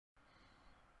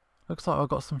Looks like I've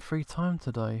got some free time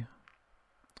today.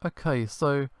 Okay,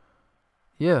 so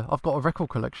yeah, I've got a record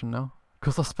collection now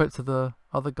because I spoke to the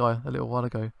other guy a little while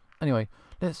ago. Anyway,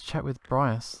 let's chat with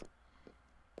Bryce.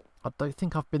 I don't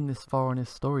think I've been this far on his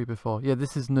story before. Yeah,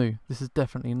 this is new. This is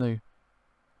definitely new.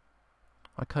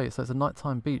 Okay, so it's a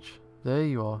nighttime beach. There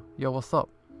you are. Yo, what's up?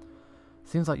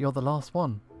 Seems like you're the last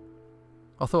one.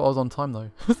 I thought I was on time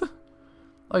though.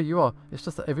 Oh, you are. It's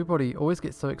just that everybody always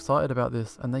gets so excited about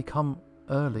this and they come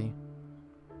early.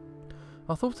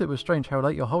 I thought it was strange how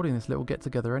late you're holding this little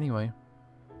get-together anyway.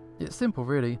 It's simple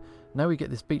really. Now we get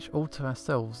this beach all to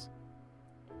ourselves.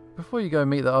 Before you go and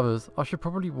meet the others, I should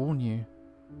probably warn you.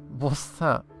 What's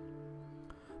that?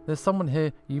 There's someone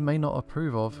here you may not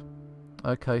approve of.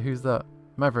 Okay, who's that?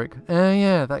 Maverick.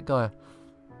 Yeah, that guy.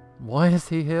 Why is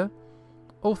he here?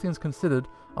 All things considered,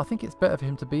 I think it's better for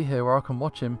him to be here where I can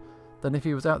watch him than if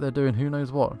he was out there doing who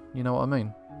knows what. You know what I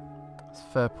mean? It's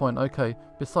a fair point. Okay.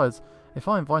 Besides, if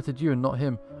I invited you and not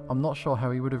him, I'm not sure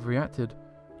how he would have reacted.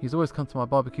 He's always come to my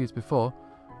barbecues before.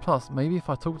 Plus, maybe if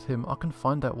I talk to him, I can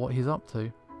find out what he's up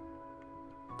to.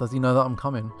 Does he know that I'm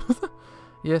coming?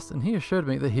 Yes, and he assured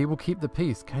me that he will keep the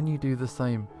peace. Can you do the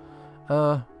same?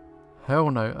 Hell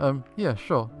no. Yeah,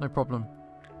 sure. No problem.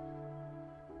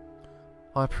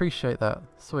 I appreciate that.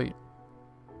 Sweet.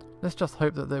 Let's just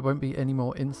hope that there won't be any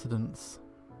more incidents.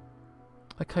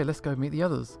 Okay, let's go meet the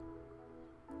others.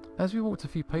 As we walked a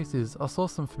few paces, I saw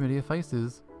some familiar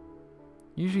faces.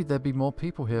 Usually there'd be more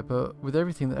people here, but with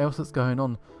everything else that's going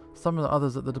on, some of the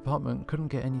others at the department couldn't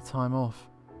get any time off.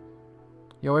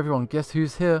 Yo everyone, guess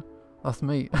who's here? That's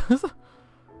me.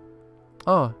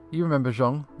 Oh, you remember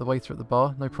Zhong, the waiter at the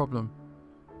bar? No problem.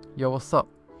 Yo, what's up?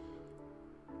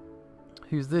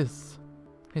 Who's this?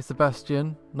 Hey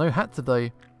Sebastian. No hat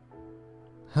today.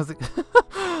 How's it?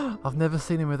 I've never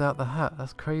seen him without the hat.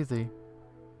 That's crazy.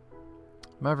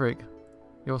 Maverick.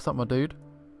 Yo, what's up, my dude?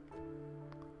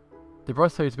 Did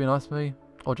Bryce tell you to be nice to me?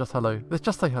 Or just hello? Let's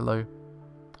just say hello.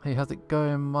 Hey, how's it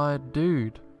going, my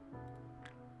dude?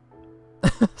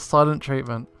 Silent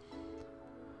treatment.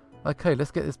 Okay,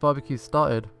 let's get this barbecue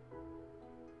started.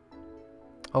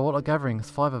 Oh, what a gathering.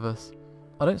 It's 5 of us.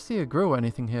 I don't see a grill or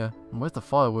anything here. And where's the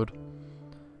firewood?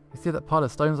 You see that pile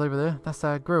of stones over there? That's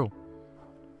our grill.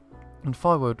 And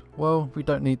firewood, well, we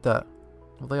don't need that.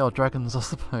 Well, they are dragons, I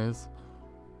suppose.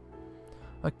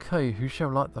 Okay, who shall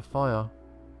light the fire?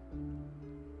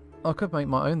 I could make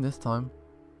my own this time.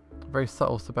 Very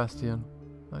subtle, Sebastian.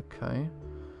 Okay.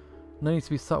 No need to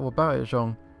be subtle about it,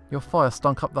 Zhong. Your fire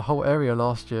stunk up the whole area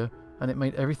last year, and it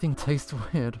made everything taste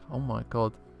weird. Oh my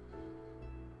god.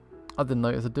 I didn't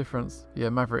notice a difference. Yeah,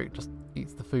 Maverick just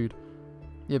eats the food.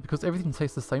 Yeah, because everything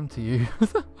tastes the same to you.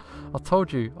 I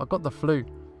told you, I got the flu.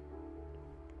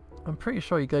 I'm pretty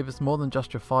sure you gave us more than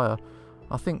just your fire.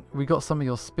 I think we got some of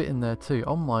your spit in there too.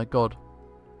 Oh my god.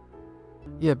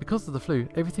 Yeah, because of the flu,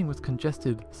 everything was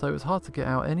congested, so it was hard to get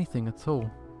out anything at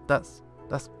all. That's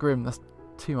grim. That's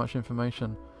too much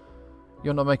information.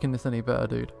 You're not making this any better,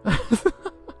 dude.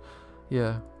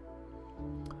 Yeah.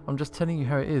 I'm just telling you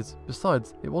how it is.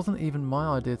 Besides, it wasn't even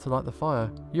my idea to light the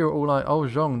fire. You were all like, oh,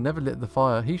 Zhong never lit the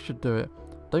fire. He should do it.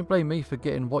 Don't blame me for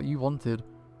getting what you wanted.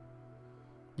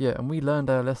 Yeah, and we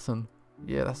learned our lesson.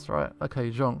 Yeah, that's right.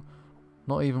 Okay, Zhong.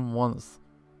 Not even once.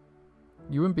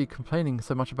 You wouldn't be complaining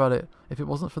so much about it if it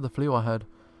wasn't for the flu I had.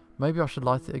 Maybe I should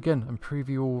light it again and prove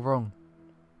you all wrong.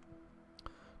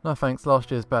 No thanks, last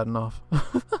year's bad enough.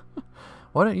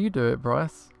 Why don't you do it,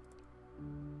 Bryce?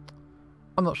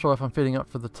 I'm not sure if I'm feeling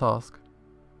up for the task.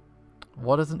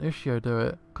 Why doesn't Ushio do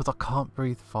it? Because I can't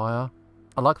breathe fire.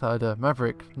 I like that idea.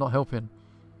 Maverick, not helping.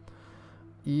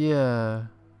 Yeah.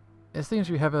 It seems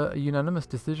we have a unanimous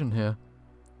decision here.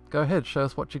 Go ahead, show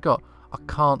us what you got. I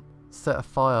can't set a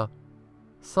fire.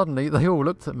 Suddenly, they all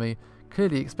looked at me,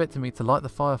 clearly expecting me to light the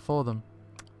fire for them.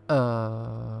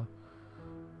 You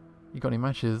got any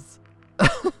matches?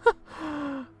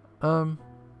 I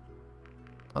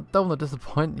don't want to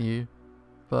disappoint you,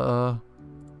 but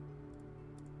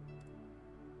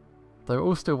they were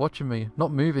all still watching me,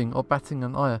 not moving or batting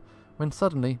an eye, when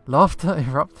suddenly laughter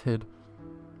erupted.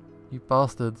 You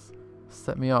bastards.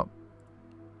 Set me up.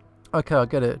 Okay, I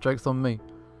get it. Joke's on me.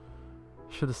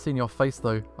 Should have seen your face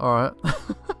though. Alright.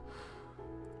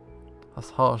 That's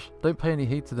harsh. Don't pay any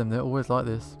heed to them. They're always like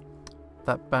this.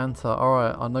 That banter.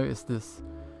 Alright, I noticed this.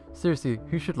 Seriously,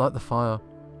 who should light the fire?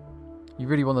 You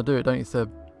really want to do it, don't you,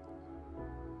 Seb?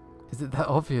 Is it that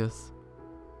obvious?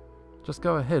 Just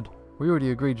go ahead. We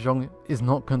already agreed Zhong is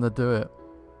not gonna do it.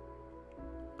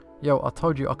 Yo, I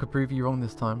told you I could prove you wrong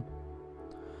this time.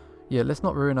 Yeah, let's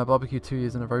not ruin our barbecue 2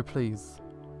 years in a row, please.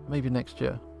 Maybe next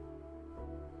year.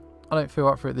 I don't feel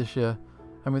up for it this year.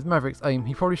 And with Maverick's aim,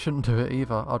 he probably shouldn't do it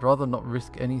either. I'd rather not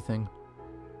risk anything.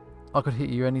 I could hit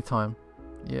you anytime.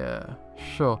 Yeah,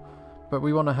 sure. But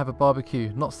we want to have a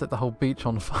barbecue, not set the whole beach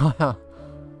on fire.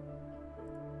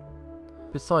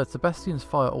 Besides, Sebastian's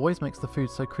fire always makes the food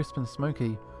so crisp and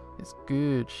smoky. It's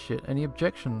good shit. Any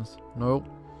objections? Nope.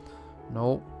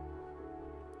 Nope.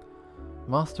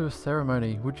 Master of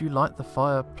Ceremony, would you light the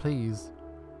fire, please?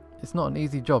 It's not an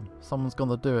easy job. Someone's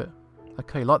gonna do it.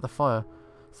 Okay, light the fire.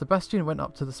 Sebastian went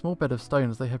up to the small bed of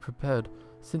stones they had prepared.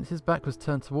 Since his back was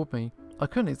turned toward me, I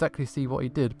couldn't exactly see what he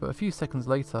did, but a few seconds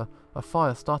later, a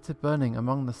fire started burning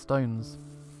among the stones.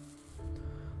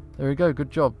 There we go,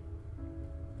 good job.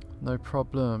 No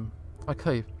problem.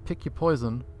 Okay, pick your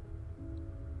poison.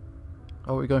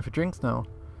 Oh, we're going for drinks now.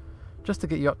 Just to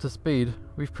get you up to speed,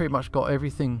 we've pretty much got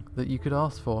everything that you could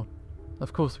ask for.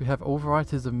 Of course, we have all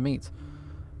varieties of meat,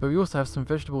 but we also have some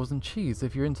vegetables and cheese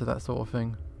if you're into that sort of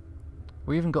thing.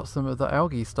 We even got some of the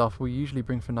algae stuff we usually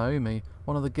bring for Naomi,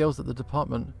 one of the girls at the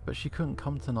department, but she couldn't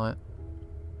come tonight.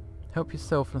 Help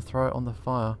yourself and throw it on the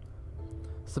fire.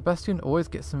 Sebastian always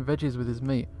gets some veggies with his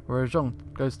meat, whereas Jean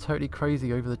goes totally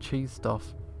crazy over the cheese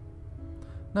stuff.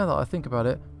 Now that I think about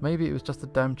it, maybe it was just the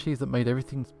damn cheese that made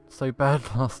everything so bad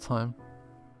last time.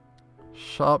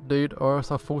 Shut up, dude, or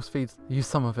else I'll force feed you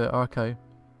some of it. Okay.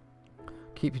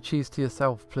 Keep your cheese to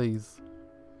yourself, please.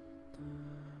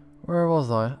 Where was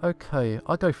I? Okay,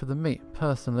 I go for the meat,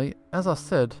 personally. As I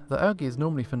said, the algae is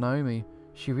normally for Naomi.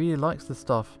 She really likes the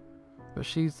stuff, but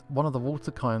she's one of the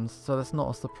water kinds, so that's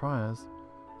not a surprise.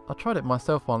 I tried it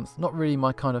myself once, not really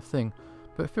my kind of thing,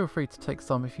 but feel free to take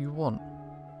some if you want.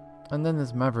 And then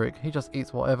there's Maverick, he just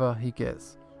eats whatever he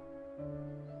gets.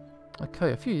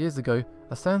 Okay, a few years ago,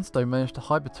 a sandstone managed to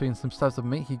hide between some slabs of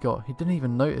meat he got. He didn't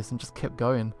even notice and just kept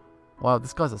going. Wow,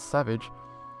 this guy's a savage.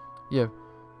 Yeah,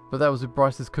 but that was with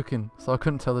Bryce's cooking, so I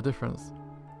couldn't tell the difference.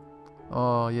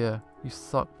 Oh yeah, you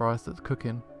suck, Bryce, at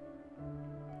cooking.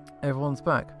 Everyone's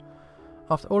back.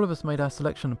 After all of us made our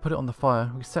selection and put it on the fire,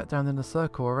 we sat down in a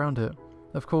circle around it.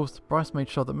 Of course, Bryce made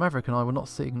sure that Maverick and I were not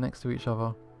sitting next to each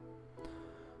other.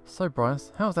 So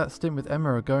Bryce, how's that stint with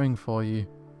Emma going for you?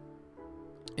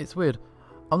 It's weird.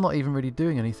 I'm not even really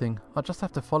doing anything. I just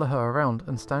have to follow her around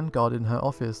and stand guard in her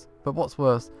office. But what's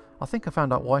worse, I think I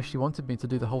found out why she wanted me to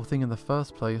do the whole thing in the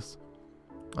first place.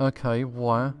 Okay,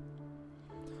 why?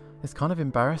 It's kind of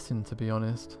embarrassing, to be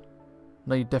honest.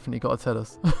 No, you definitely got to tell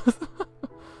us.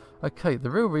 Okay, the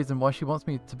real reason why she wants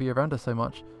me to be around her so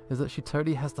much is that she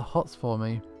totally has the hots for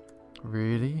me.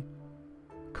 Really?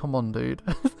 Come on, dude.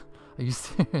 Are you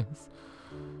serious?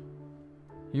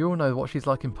 You all know what she's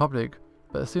like in public,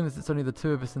 but as soon as it's only the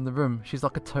two of us in the room, she's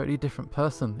like a totally different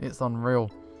person. It's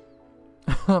unreal.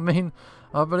 I mean,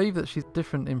 I believe that she's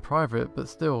different in private, but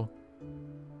still.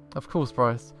 Of course,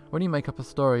 Bryce, when you make up a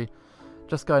story,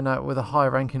 just going out with a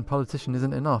high-ranking politician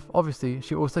isn't enough. Obviously,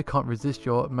 she also can't resist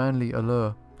your manly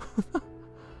allure.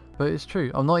 But it's true,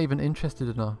 I'm not even interested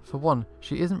in her. For one,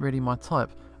 she isn't really my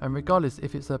type, and regardless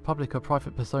if it's a public or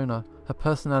private persona, her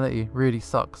personality really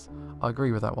sucks. I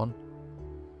agree with that one.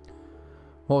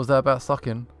 What was that about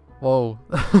sucking? Whoa.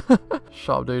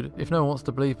 Shut up, dude. If no one wants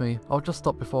to believe me, I'll just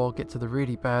stop before I get to the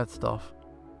really bad stuff.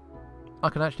 I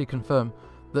can actually confirm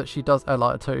that she does act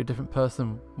like a totally different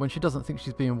person when she doesn't think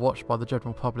she's being watched by the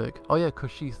general public. Oh yeah, because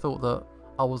she thought that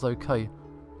I was okay,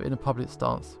 but in a public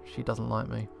stance, she doesn't like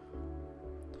me.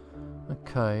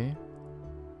 Okay.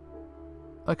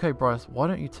 Okay, Bryce, why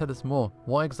don't you tell us more?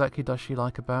 What exactly does she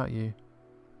like about you?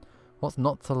 What's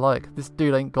not to like? This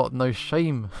dude ain't got no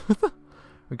shame.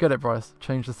 We get it, Bryce.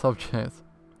 Change the subject.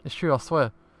 It's true, I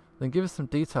swear. Then give us some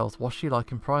details. What's she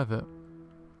like in private?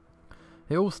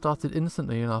 It all started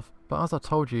innocently enough, but as I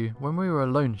told you, when we were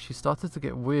alone, she started to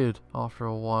get weird after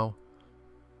a while.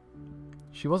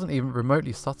 She wasn't even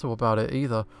remotely subtle about it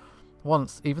either.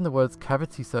 Once, even the words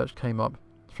cavity search came up.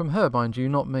 From her, mind you,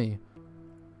 not me.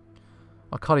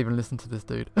 I can't even listen to this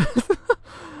dude.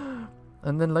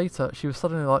 And then later, she was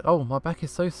suddenly like, oh, my back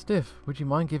is so stiff. Would you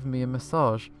mind giving me a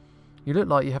massage? You look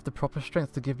like you have the proper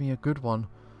strength to give me a good one.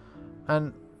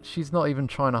 And she's not even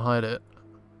trying to hide it.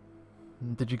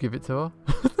 Did you give it to her?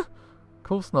 Of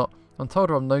course not. I told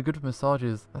her I'm no good with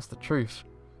massages. That's the truth.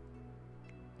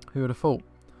 Who would have thought?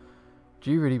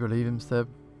 Do you really believe him, Seb?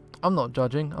 I'm not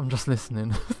judging. I'm just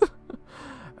listening.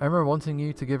 Emma wanting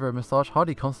you to give her a massage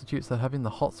hardly constitutes her having the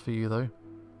hots for you, though.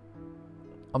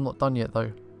 I'm not done yet,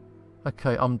 though.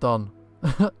 Okay, I'm done.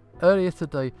 Earlier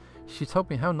today, she told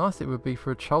me how nice it would be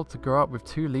for a child to grow up with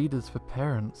two leaders for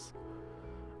parents.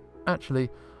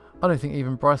 Actually, I don't think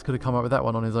even Bryce could have come up with that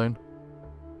one on his own.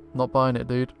 Not buying it,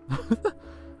 dude.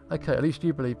 Okay, at least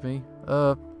you believe me.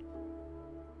 I'm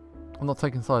not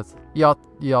taking sides. Yeah,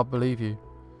 I believe you.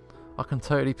 I can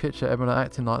totally picture Emma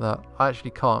acting like that. I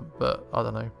actually can't, but I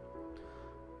don't know.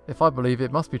 If I believe it,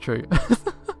 it must be true.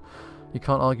 You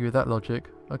can't argue with that logic.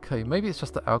 Okay, maybe it's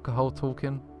just the alcohol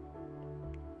talking.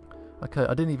 Okay,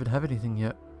 I didn't even have anything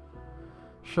yet.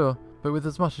 Sure, but with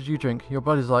as much as you drink, your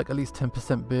blood is like at least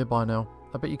 10% beer by now.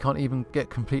 I bet you can't even get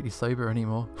completely sober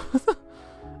anymore.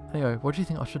 Anyway, what do you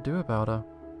think I should do about her?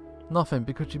 Nothing,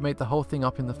 because you made the whole thing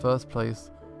up in the first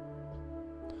place.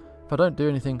 If I don't do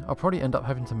anything, I'll probably end up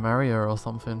having to marry her or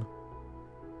something.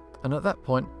 And at that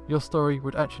point, your story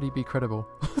would actually be credible.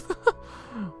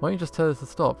 Why don't you just tell us to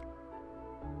stop?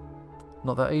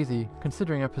 Not that easy.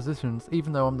 Considering our positions,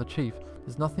 even though I'm the chief,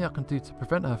 there's nothing I can do to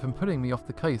prevent her from putting me off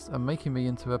the case and making me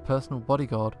into her personal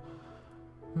bodyguard.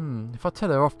 If I tell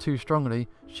her off too strongly,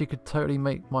 she could totally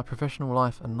make my professional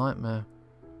life a nightmare.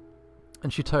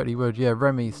 And she totally would, yeah,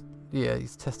 Remy's, yeah,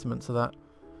 he's testament to that.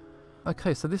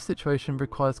 Okay, so this situation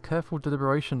requires careful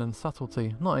deliberation and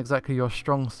subtlety, not exactly your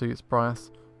strong suits,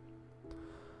 Bryce.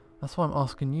 That's why I'm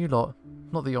asking you lot,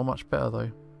 not that you're much better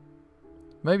though.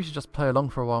 Maybe you should just play along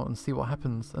for a while and see what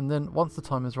happens, and then once the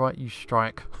time is right, you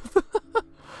strike.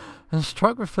 And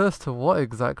strike refers to what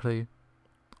exactly?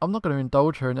 I'm not going to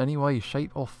indulge her in any way,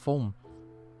 shape or form.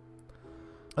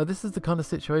 This is the kind of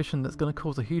situation that's going to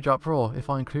cause a huge uproar if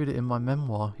I include it in my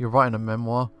memoir. You're writing a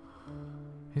memoir.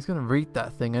 Who's going to read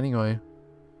that thing anyway?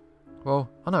 Well,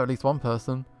 I know at least one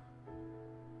person.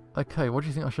 Okay, what do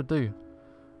you think I should do?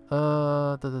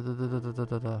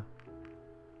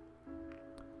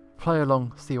 Play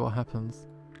along, see what happens.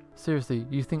 Seriously,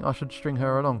 you think I should string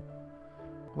her along?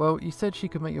 Well, you said she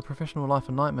could make your professional life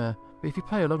a nightmare, but if you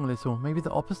play along a little, maybe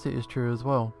the opposite is true as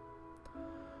well.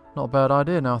 Not a bad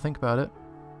idea now I think about it.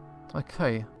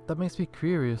 Okay, that makes me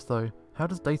curious though. How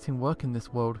does dating work in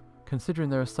this world, considering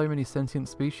there are so many sentient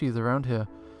species around here?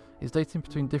 Is dating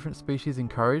between different species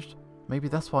encouraged? Maybe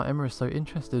that's why Emma is so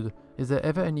interested. Is there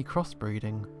ever any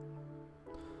crossbreeding?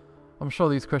 I'm sure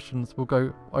these questions will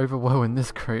go over well in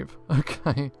this group.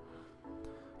 Okay.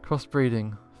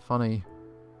 Crossbreeding. Funny.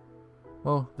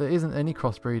 Well, there isn't any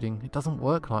crossbreeding. It doesn't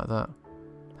work like that.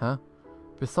 Huh?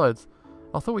 Besides,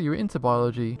 I thought you were into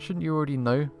biology. Shouldn't you already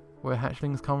know where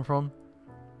hatchlings come from?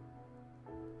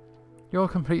 You're a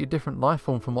completely different life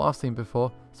form from what I've seen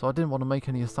before, so I didn't want to make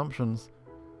any assumptions.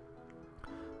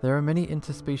 There are many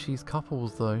interspecies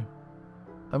couples though.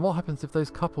 And what happens if those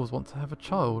couples want to have a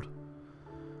child?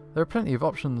 There are plenty of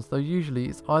options, though usually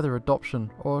it's either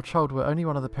adoption or a child where only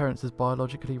one of the parents is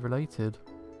biologically related.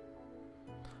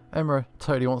 Emma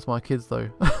totally wants my kids though.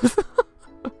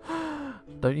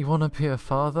 Don't you want to be a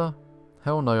father?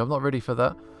 Hell no, I'm not ready for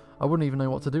that. I wouldn't even know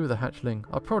what to do with a hatchling.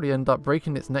 I'd probably end up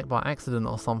breaking its neck by accident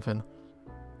or something.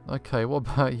 Okay, what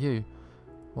about you?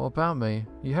 What about me?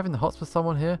 You having the hots for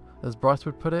someone here, as Bryce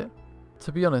would put it?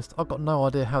 To be honest, I've got no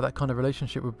idea how that kind of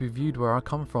relationship would be viewed where I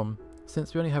come from.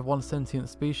 Since we only have one sentient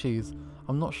species,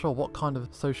 I'm not sure what kind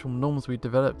of social norms we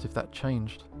developed if that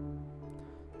changed.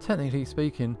 Technically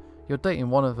speaking, you're dating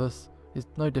one of us is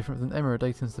no different than Emma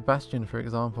dating Sebastian, for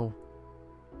example.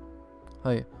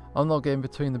 Hey, I'm not getting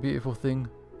between the beautiful thing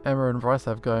Emma and Bryce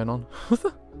have going on.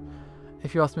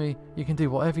 If you ask me, you can do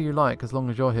whatever you like as long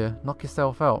as you're here. Knock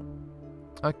yourself out.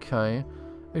 Okay.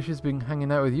 Ishi's been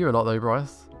hanging out with you a lot though,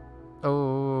 Bryce.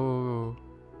 Oh,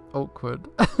 awkward.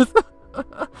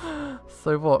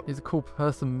 So what? He's a cool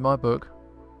person in my book.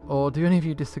 Or do any of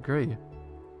you disagree?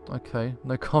 Okay,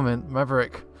 no comment.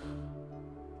 Maverick.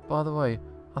 By the way,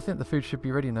 I think the food should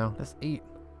be ready now. Let's eat.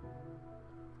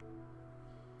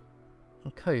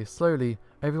 Okay, slowly,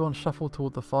 everyone shuffled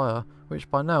toward the fire, which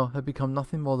by now had become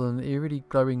nothing more than an eerily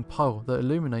glowing pole that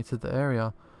illuminated the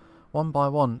area. One by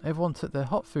one, everyone took their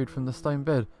hot food from the stone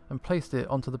bed and placed it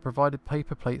onto the provided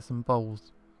paper plates and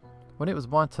bowls. When it was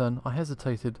my turn, I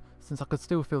hesitated, since I could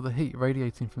still feel the heat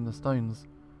radiating from the stones.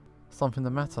 Something the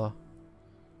matter?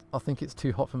 I think it's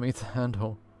too hot for me to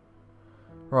handle.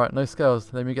 Right, no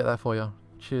scales, let me get that for you.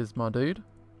 Cheers, my dude.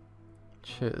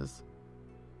 Cheers.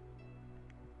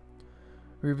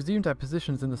 We resumed our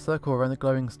positions in the circle around the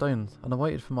glowing stones, and I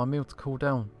waited for my meal to cool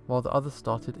down, while the others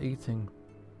started eating.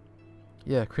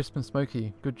 Yeah, crisp and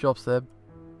smoky. Good job, Seb.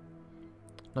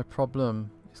 No problem.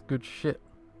 It's good shit.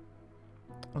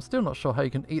 I'm still not sure how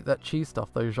you can eat that cheese stuff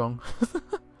though, Zhong.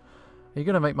 Are you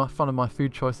going to make fun of my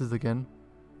food choices again?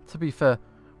 To be fair,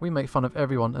 we make fun of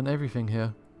everyone and everything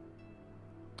here.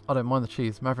 I don't mind the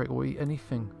cheese. Maverick will eat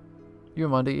anything. You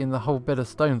won't mind eating the whole bed of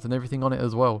stones and everything on it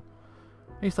as well.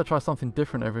 At least I try something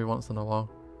different every once in a while.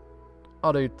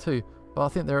 I do too, but I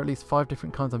think there are at least 5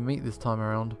 different kinds of meat this time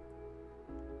around.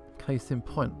 Case in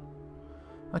point.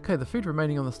 Okay, the food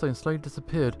remaining on the stone slowly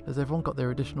disappeared as everyone got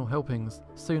their additional helpings.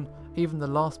 Soon, even the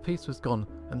last piece was gone,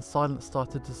 and silence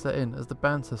started to set in as the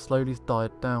banter slowly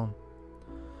died down.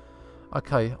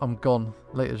 Okay, I'm gone.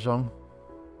 Later, Zhong.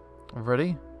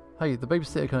 Ready? Hey, the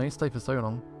babysitter can only stay for so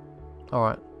long.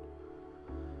 Alright.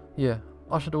 Yeah,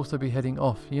 I should also be heading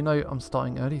off. You know, I'm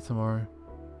starting early tomorrow.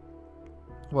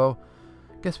 Well,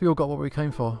 guess we all got what we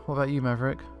came for. What about you,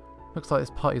 Maverick? Looks like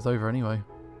this party's over anyway.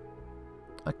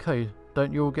 Okay,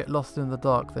 don't you all get lost in the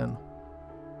dark then?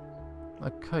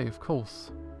 Okay, of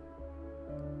course.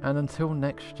 And until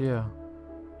next year.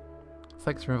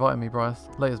 Thanks for inviting me, Bryce.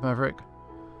 Laters, Maverick.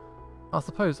 I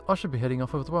suppose I should be heading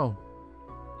off as well.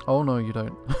 Oh no, you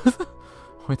don't. What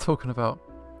are we talking about?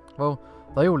 Well,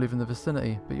 they all live in the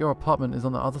vicinity, but your apartment is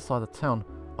on the other side of town.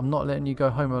 I'm not letting you go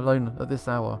home alone at this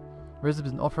hour. Riz has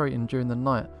been operating during the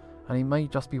night, and he may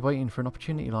just be waiting for an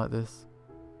opportunity like this.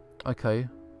 Okay,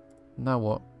 now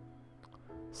what?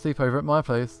 Sleep over at my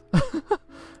place,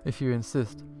 if you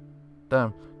insist.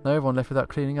 Damn, now everyone left without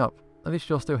cleaning up. At least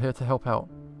you're still here to help out.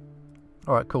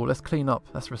 Alright, cool, let's clean up.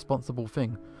 That's a responsible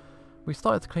thing. We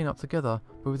started to clean up together,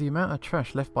 but with the amount of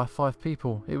trash left by 5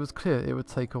 people, it was clear it would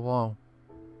take a while.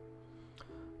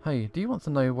 Hey, do you want to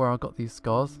know where I got these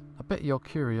scars? I bet you're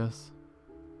curious.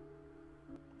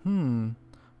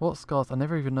 What scars? I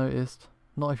never even noticed.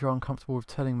 Not if you're uncomfortable with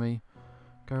telling me.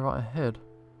 Go right ahead.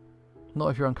 Not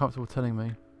if you're uncomfortable telling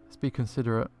me. Let's be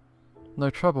considerate. No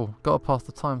trouble, gotta pass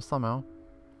the time somehow.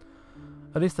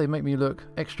 At least they make me look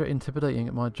extra intimidating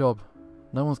at my job.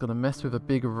 No one's gonna mess with a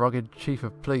big rugged chief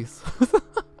of police.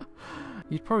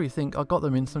 You'd probably think I got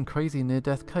them in some crazy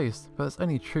near-death case, but it's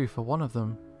only true for one of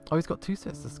them. Oh, he's got 2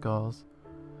 sets of scars.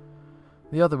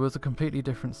 The other was a completely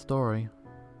different story.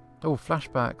 Oh,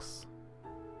 flashbacks.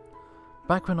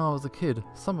 Back when I was a kid,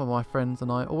 some of my friends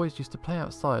and I always used to play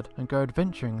outside and go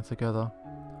adventuring together.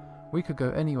 We could go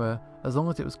anywhere, as long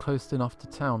as it was close enough to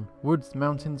town. Woods,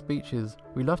 mountains, beaches.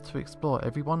 We loved to explore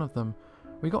every one of them.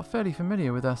 We got fairly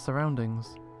familiar with our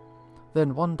surroundings.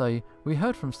 Then one day, we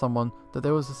heard from someone that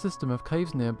there was a system of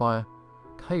caves nearby.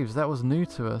 Caves, that was new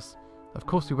to us. Of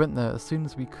course we went there as soon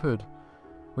as we could.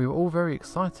 We were all very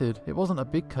excited. It wasn't a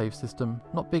big cave system,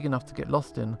 not big enough to get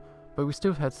lost in, but we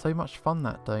still had so much fun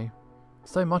that day.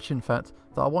 So much in fact,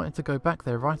 that I wanted to go back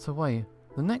there right away.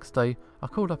 The next day, I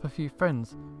called up a few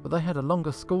friends, but they had a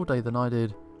longer school day than I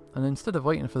did, and instead of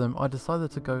waiting for them, I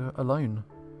decided to go alone.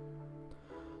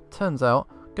 Turns out,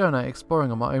 going out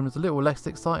exploring on my own was a little less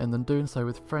exciting than doing so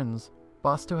with friends, but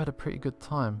I still had a pretty good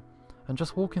time, and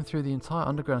just walking through the entire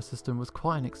underground system was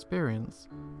quite an experience.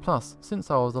 Plus, since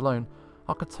I was alone,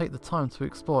 I could take the time to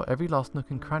explore every last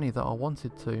nook and cranny that I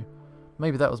wanted to.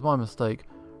 Maybe that was my mistake.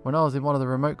 When I was in one of the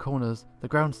remote corners, the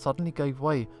ground suddenly gave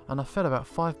way and I fell about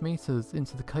 5 meters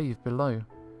into the cave below.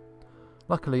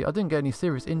 Luckily, I didn't get any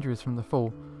serious injuries from the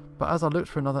fall, but as I looked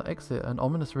for another exit, an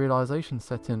ominous realization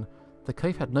set in. The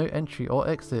cave had no entry or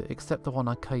exit except the one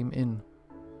I came in.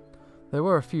 There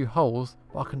were a few holes,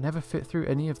 but I could never fit through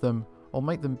any of them or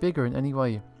make them bigger in any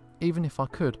way. Even if I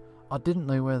could, I didn't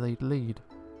know where they'd lead.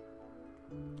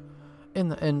 In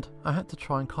the end, I had to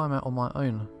try and climb out on my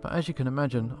own, but as you can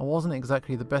imagine, I wasn't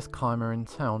exactly the best climber in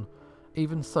town.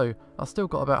 Even so, I still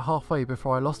got about halfway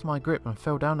before I lost my grip and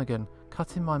fell down again,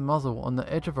 cutting my muzzle on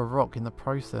the edge of a rock in the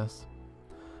process.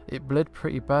 It bled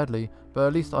pretty badly, but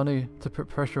at least I knew to put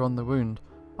pressure on the wound.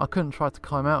 I couldn't try to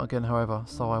climb out again, however,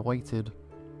 so I waited.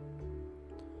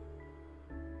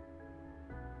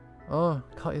 Oh,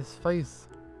 cut his face.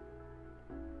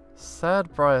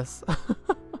 Sad Bryce.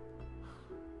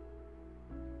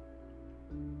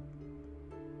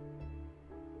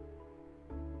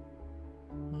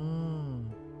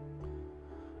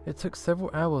 It took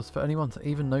several hours for anyone to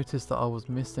even notice that I was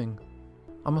missing.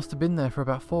 I must have been there for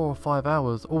about 4 or 5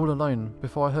 hours, all alone,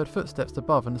 before I heard footsteps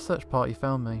above and the search party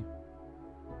found me.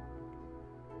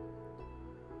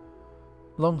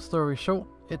 Long story short,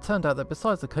 it turned out that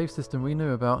besides the cave system we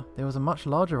knew about, there was a much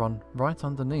larger one right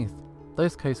underneath.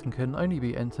 Those caves can only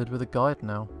be entered with a guide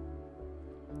now.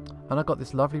 And I got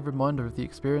this lovely reminder of the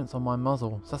experience on my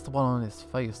muzzle, so that's the one on his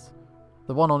face.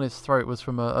 The one on his throat was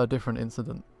from a different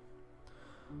incident.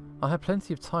 I had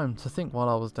plenty of time to think while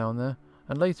I was down there,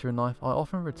 and later in life I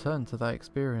often returned to that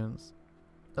experience.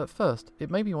 At first,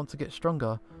 it made me want to get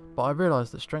stronger, but I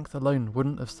realised that strength alone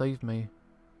wouldn't have saved me.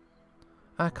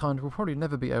 Our kind will probably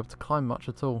never be able to climb much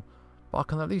at all, but I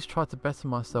can at least try to better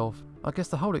myself. I guess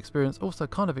the whole experience also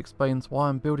kind of explains why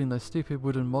I'm building those stupid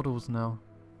wooden models now.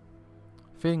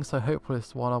 Feeling so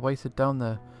hopeless while I waited down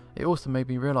there, it also made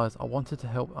me realise I wanted to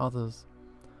help others.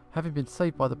 Having been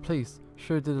saved by the police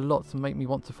sure did a lot to make me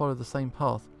want to follow the same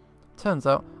path. Turns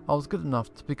out I was good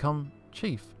enough to become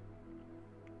chief.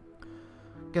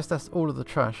 Guess that's all of the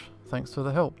trash. Thanks for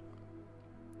the help.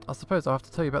 I suppose I'll have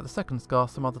to tell you about the second scar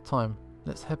some other time.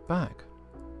 Let's head back.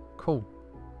 Cool.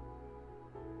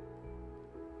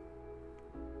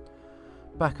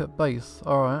 Back at base.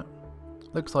 Alright.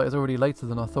 Looks like it's already later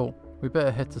than I thought. We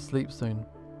better head to sleep soon.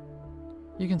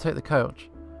 You can take the couch,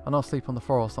 and I'll sleep on the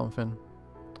floor or something.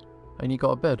 And you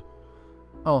got a bed?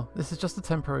 Oh, this is just a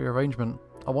temporary arrangement.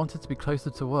 I wanted to be closer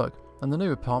to work, and the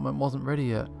new apartment wasn't ready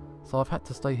yet, so I've had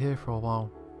to stay here for a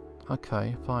while.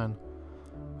 Okay, fine.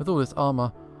 With all this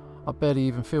armour, I barely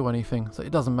even feel anything, so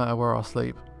it doesn't matter where I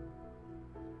sleep.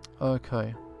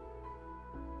 Okay.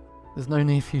 There's no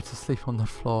need for you to sleep on the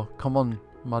floor. Come on,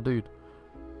 my dude.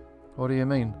 What do you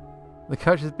mean? The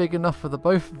couch is big enough for the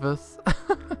both of us.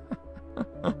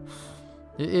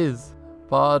 It is,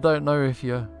 but I don't know if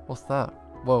you... What's that?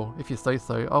 Well, if you say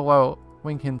so. Oh well,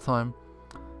 wink in time.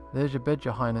 There's your bed,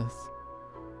 your highness.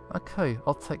 Okay,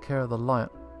 I'll take care of the light.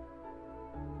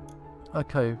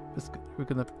 Okay, we're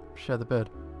gonna share the bed.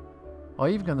 Are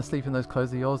you even gonna sleep in those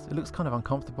clothes of yours? It looks kind of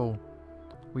uncomfortable.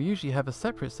 We usually have a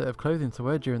separate set of clothing to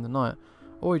wear during the night,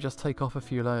 or we just take off a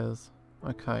few layers.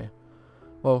 Okay.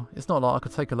 Well, it's not like I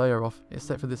could take a layer off,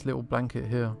 except for this little blanket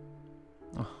here.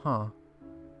 Uh-huh.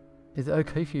 Is it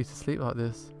okay for you to sleep like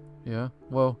this? Yeah?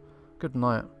 Well, good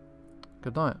night.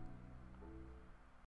 Good night.